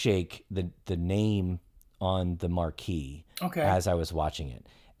couldn't shake the name on the marquee as I was watching it.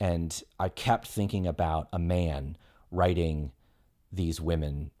 And I kept thinking about a man writing these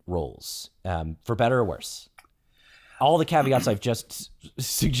women roles, for better or worse. All the caveats I've just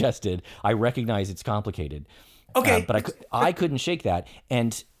suggested, I recognize it's complicated. Okay. But I couldn't shake that.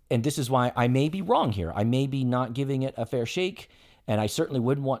 And this is why I may be wrong here. I may be not giving it a fair shake. And I certainly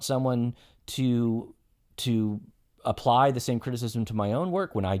wouldn't want someone to apply the same criticism to my own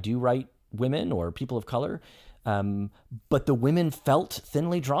work when I do write women or people of color. But the women felt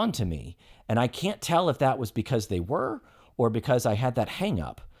thinly drawn to me. And I can't tell if that was because they were or because I had that hang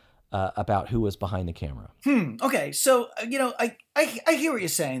up about who was behind the camera. Okay, so I hear what you're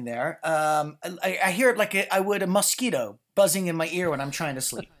saying there. I hear it like I would a mosquito buzzing in my ear when I'm trying to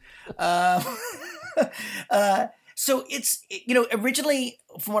sleep. So it's originally,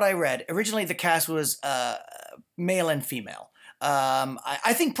 from what I read, the cast was male and female.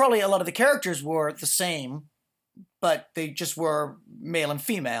 I think probably a lot of the characters were the same, but they just were male and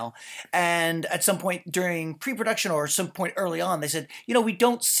female. And at some point during pre-production or some point early on, they said, we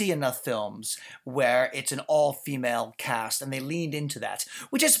don't see enough films where it's an all-female cast, and they leaned into that,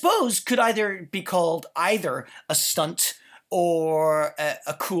 which I suppose could either be called either a stunt or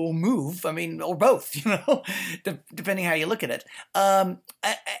a cool move. I mean, or both, depending how you look at it. And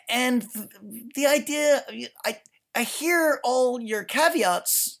the idea, I hear all your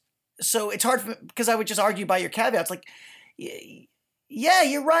caveats. So it's hard because I would just argue by your caveats. Like, yeah,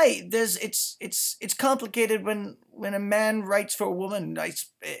 you're right. It's complicated when a man writes for a woman.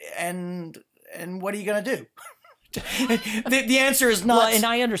 And what are you gonna do? the answer is not. Well, and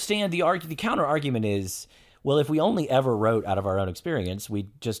I understand the counter argument is, well, if we only ever wrote out of our own experience,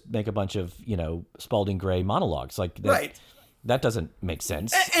 we'd just make a bunch of Spalding Gray monologues like that. Right. That doesn't make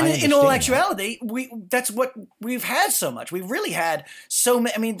sense. And in all actuality, that's what we've had so much. We've really had so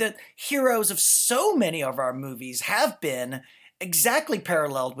many. I mean, the heroes of so many of our movies have been exactly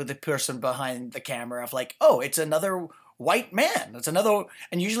paralleled with the person behind the camera of like, oh, it's another white man. It's another,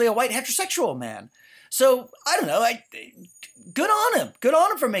 and usually a white heterosexual man. So I don't know. Good on him. Good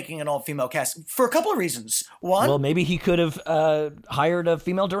on him for making an all-female cast for a couple of reasons. One, Well, maybe he could have hired a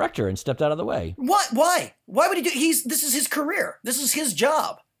female director and stepped out of the way. what? Why? Why would he do? This is his career. This is his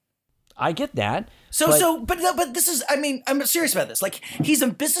job. I get that. But this is, I mean, I'm serious about this. Like, he's a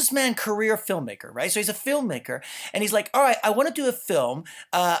businessman, career filmmaker, right? So he's a filmmaker, and he's like, all right, I want to do a film.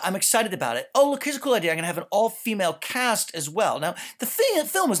 I'm excited about it. Oh, look, here's a cool idea. I'm going to have an all-female cast as well. Now, the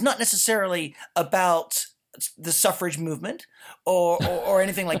film is not necessarily about the suffrage movement or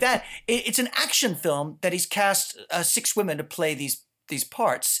anything like that. It's an action film that he's cast 6 women to play these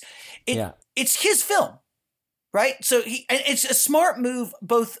parts. It's his film. Right? So it's a smart move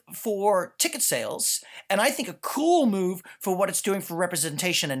both for ticket sales and I think a cool move for what it's doing for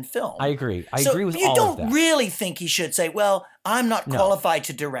representation in film. I agree. I agree with all of that. You don't really think he should say, well, I'm not qualified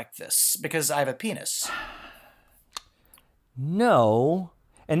to direct this because I have a penis. No.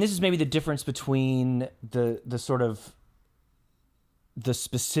 And this is maybe the difference between the sort of the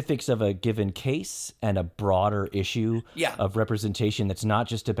specifics of a given case and a broader issue of representation that's not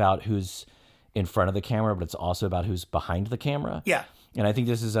just about who's in front of the camera, but it's also about who's behind the camera. Yeah. And I think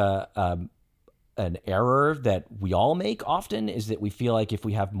this is an error that we all make often, is that we feel like if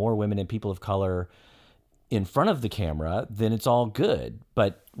we have more women and people of color in front of the camera, then it's all good.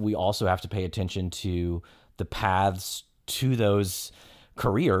 But we also have to pay attention to the paths to those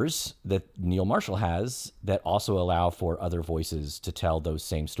careers that Neil Marshall has that also allow for other voices to tell those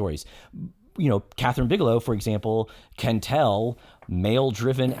same stories. You know, Catherine Bigelow, for example, can tell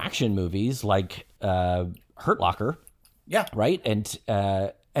male-driven action movies like Hurt Locker. Yeah. Right? And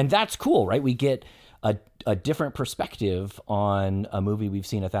that's cool, right? We get a different perspective on a movie we've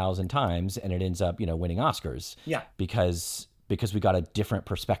seen 1,000 times, and it ends up, winning Oscars. Yeah. Because we got a different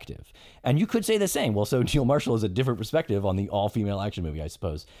perspective. And you could say the same. Well, so Neil Marshall has a different perspective on the all-female action movie, I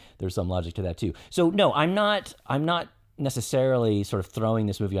suppose. There's some logic to that too. So no, I'm not necessarily sort of throwing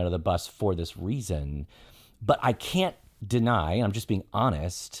this movie under the bus for this reason, but I can't deny, I'm just being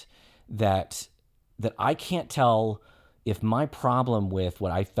honest, that I can't tell if my problem with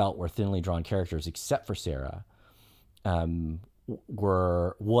what I felt were thinly drawn characters, except for Sarah,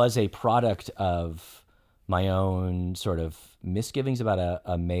 was a product of my own sort of misgivings about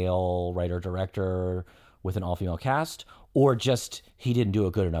a male writer-director with an all-female cast, or just he didn't do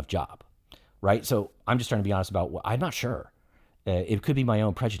a good enough job. Right, so I'm just trying to be honest about I'm not sure. It could be my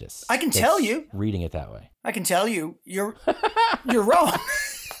own prejudice. I can tell you reading it that way. I can tell you you're wrong.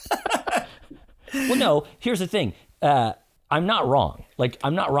 Well, no. Here's the thing. I'm not wrong. Like,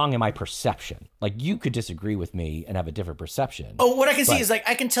 I'm not wrong in my perception. Like, you could disagree with me and have a different perception. Oh, what I can see is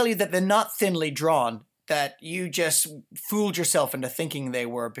I can tell you that they're not thinly drawn. That you just fooled yourself into thinking they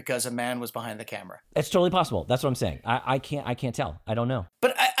were because a man was behind the camera. It's totally possible. That's what I'm saying. I can't tell. I don't know.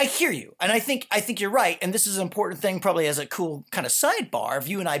 But I hear you, and I think you're right. And this is an important thing, probably as a cool kind of sidebar. If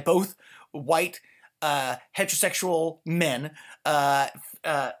you and I both white heterosexual men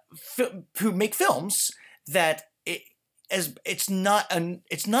who make films, that it's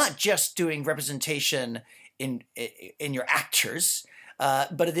not just doing representation in your actors.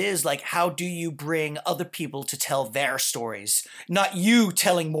 But it is like, how do you bring other people to tell their stories, not you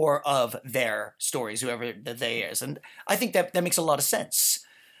telling more of their stories, whoever that they is. And I think that makes a lot of sense.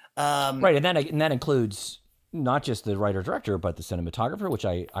 Right, and that includes not just the writer-director, but the cinematographer, which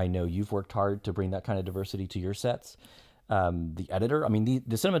I know you've worked hard to bring that kind of diversity to your sets. The editor, I mean,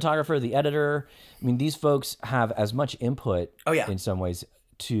 the cinematographer, the editor, I mean, these folks have as much input in some ways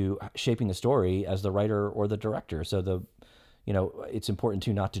to shaping the story as the writer or the director. So it's important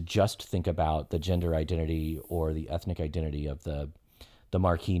too not to just think about the gender identity or the ethnic identity of the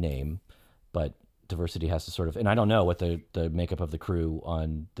marquee name, but diversity has to sort of, and I don't know what the makeup of the crew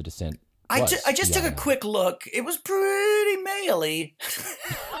on The Descent was. I just took a quick look. It was pretty male-y.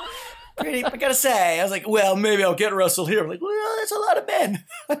 I gotta say, I was like, well, maybe I'll get Russell here. I'm like, well, that's a lot of men.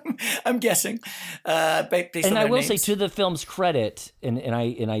 I'm guessing. Based and on I will names. say, to the film's credit, and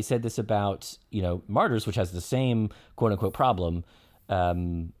I said this about Martyrs, which has the same quote unquote problem.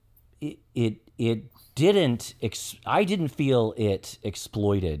 It didn't. I didn't feel it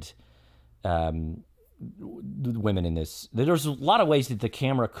exploited the women in this. There's a lot of ways that the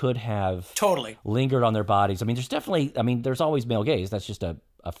camera could have totally lingered on their bodies. I mean, there's always male gaze. That's just a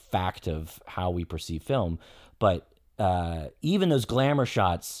fact of how we perceive film. But even those glamour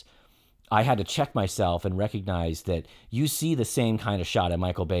shots, I had to check myself and recognize that you see the same kind of shot in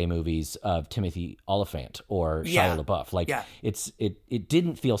Michael Bay movies of Timothy Olyphant or Shia LaBeouf. Like it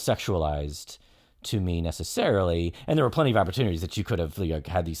didn't feel sexualized to me necessarily. And there were plenty of opportunities that you could have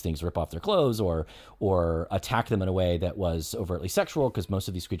had these things rip off their clothes or attack them in a way that was overtly sexual, because most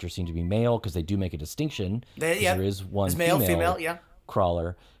of these creatures seem to be male, because they do make a distinction. There is one female, yeah,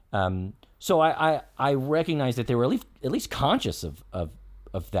 crawler. So I recognize that they were at least conscious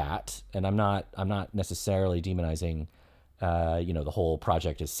of that, and I'm not necessarily demonizing the whole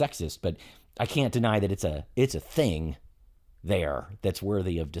project as sexist, but I can't deny that it's a thing there that's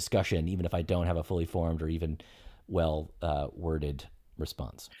worthy of discussion, even if I don't have a fully formed or even well worded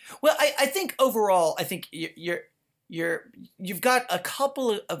response. Well, I think overall, I think you've got a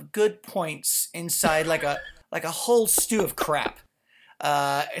couple of good points inside like a whole stew of crap.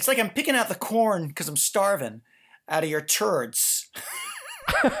 It's like I'm picking out the corn because I'm starving out of your turds.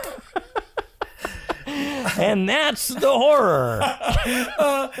 And that's the horror.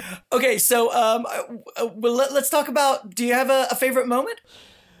 Okay, so let's talk about. Do you have a favorite moment?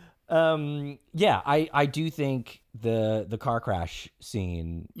 Yeah, I do think the car crash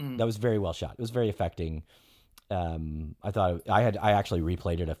scene that was very well shot. It was very affecting. I thought I actually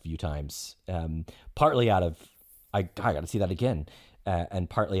replayed it a few times, partly out of I got to see that again, and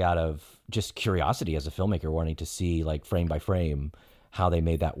partly out of just curiosity as a filmmaker, wanting to see like frame by frame how they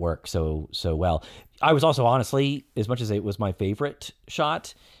made that work so well. I was also, honestly, as much as it was my favorite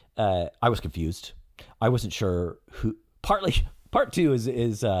shot, I was confused. I wasn't sure who. Part two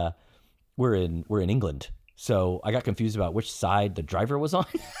is we're in England, so I got confused about which side the driver was on.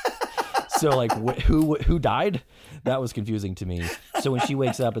 So like who died? That was confusing to me. So when she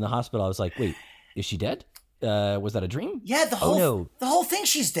wakes up in the hospital, I was like, wait, is she dead? Was that a dream? Yeah, the whole thing,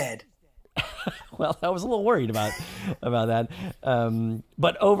 she's dead. Well, I was a little worried about that.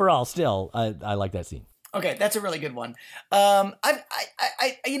 But overall, still, I like that scene. Okay, that's a really good one. It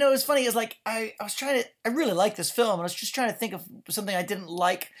was funny. Is like I really like this film, and I was just trying to think of something I didn't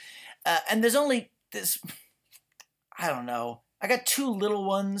like. And there's only this. I don't know. I got two little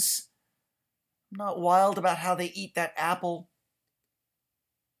ones. I'm not wild about how they eat that apple.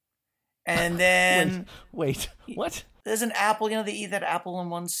 And then wait, what? There's an apple. They eat that apple in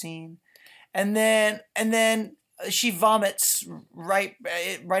one scene. And then she vomits right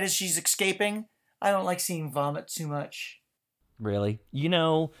as she's escaping. I don't like seeing vomit too much. Really?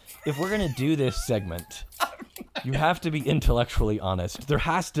 If we're going to do this segment, you have to be intellectually honest. There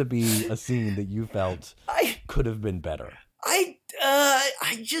has to be a scene that you felt could have been better. I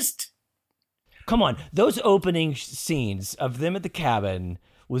just... Come on. Those opening scenes of them at the cabin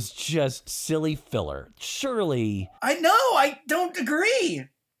was just silly filler. Surely... I know. I don't agree.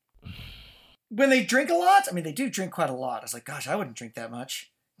 When they drink a lot, I mean, they do drink quite a lot. It's like, gosh, I wouldn't drink that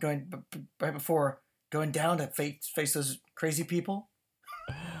much. Going right before going down to face those crazy people.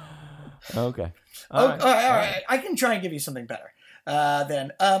 Okay. All right. I can try and give you something better.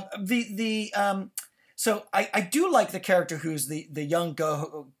 Then so I do like the character who's the young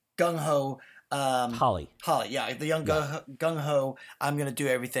gung ho. Holly, yeah, the young gung ho. I'm gonna do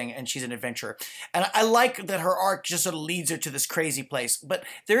everything, and she's an adventurer, and I like that her arc just sort of leads her to this crazy place. But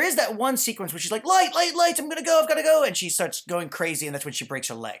there is that one sequence where she's like, "Light! I've got to go," and she starts going crazy, and that's when she breaks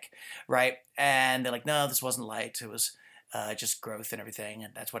her leg, right? And they're like, "No, this wasn't light. It was just growth and everything,"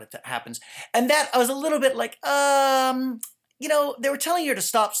 and that's what happens. And that I was a little bit like, they were telling her to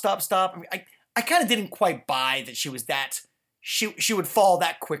stop. I mean, I kind of didn't quite buy that she was that she would fall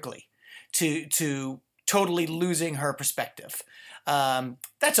that quickly to totally losing her perspective.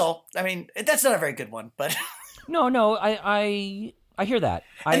 That's all. I mean, that's not a very good one, but no, I hear that.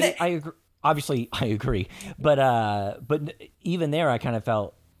 I agree. Obviously, I agree, but even there, I kind of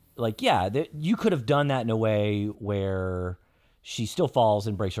felt like, yeah, you could have done that in a way where she still falls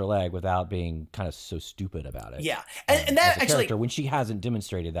and breaks her leg without being kind of so stupid about it. Yeah, and that actually, when she hasn't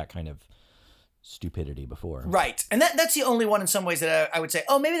demonstrated that kind of stupidity before. Right. And that's the only one in some ways that I would say,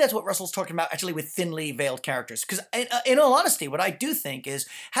 oh, maybe that's what Russell's talking about actually with thinly veiled characters. Because in all honesty, what I do think is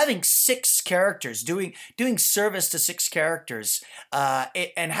having 6 characters, doing service to 6 characters,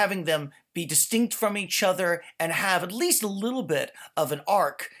 and having them be distinct from each other and have at least a little bit of an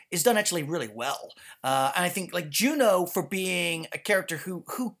arc is done actually really well. And I think like Juno, for being a character who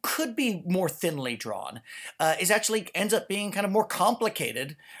could be more thinly drawn, is actually ends up being kind of more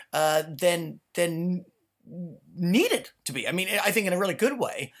complicated than needed to be. I mean, I think in a really good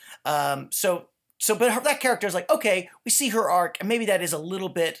way. But that character is like, okay, we see her arc, and maybe that is a little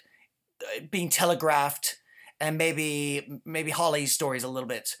bit being telegraphed, and maybe Holly's story is a little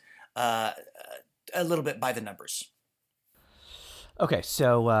bit by the numbers. Okay,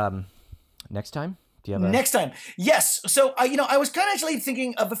 so next time Do you have a... Next time. Yes. So, I was kind of actually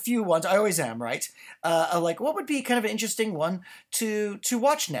thinking of a few ones. I always am, right? Like, what would be kind of an interesting one to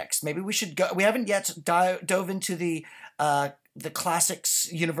watch next? Maybe we should go. We haven't yet dove into the classics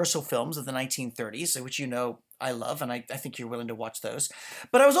Universal films of the 1930s, which I love, and I think you're willing to watch those.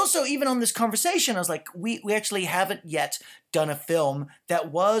 But I was also, even on this conversation, I was like, we actually haven't yet done a film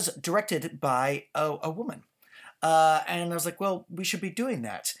that was directed by a woman. And I was like, well, we should be doing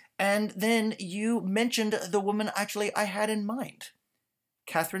that. And then you mentioned the woman actually I had in mind,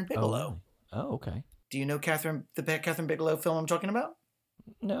 Catherine Bigelow. Oh, okay. Do you know the Catherine Bigelow film I'm talking about?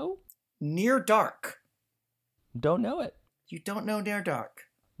 No. Near Dark. Don't know it. You don't know Near Dark?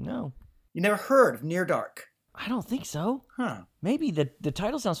 No. You never heard of Near Dark? I don't think so. Huh. Maybe the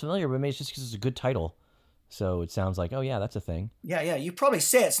title sounds familiar, but maybe it's just because it's a good title. So it sounds like, oh yeah, that's a thing. Yeah. You probably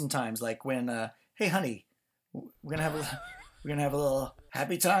say it sometimes, like when, hey honey, we're gonna have a little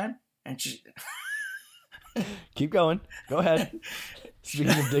happy time, and she... Keep going. Go ahead.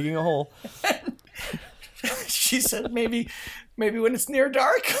 Speaking of digging a hole. She said maybe when it's near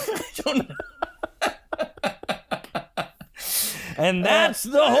dark. I don't know. And that's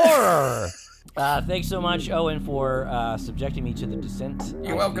the horror. Thanks so much, Owen, for subjecting me to The Descent.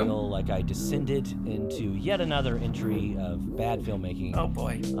 You're welcome. I feel like I descended into yet another entry of bad filmmaking. Oh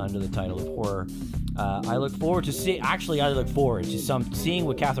boy! Under the title of horror. I look forward to seeing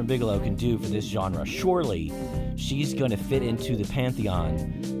what Catherine Bigelow can do for this genre. Surely, she's going to fit into the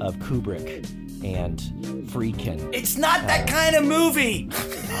pantheon of Kubrick and Friedkin. It's not that kind of movie.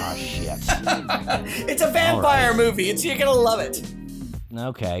 Oh shit! It's a vampire movie. You're gonna love it.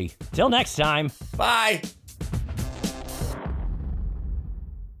 Okay. Till next time. Bye.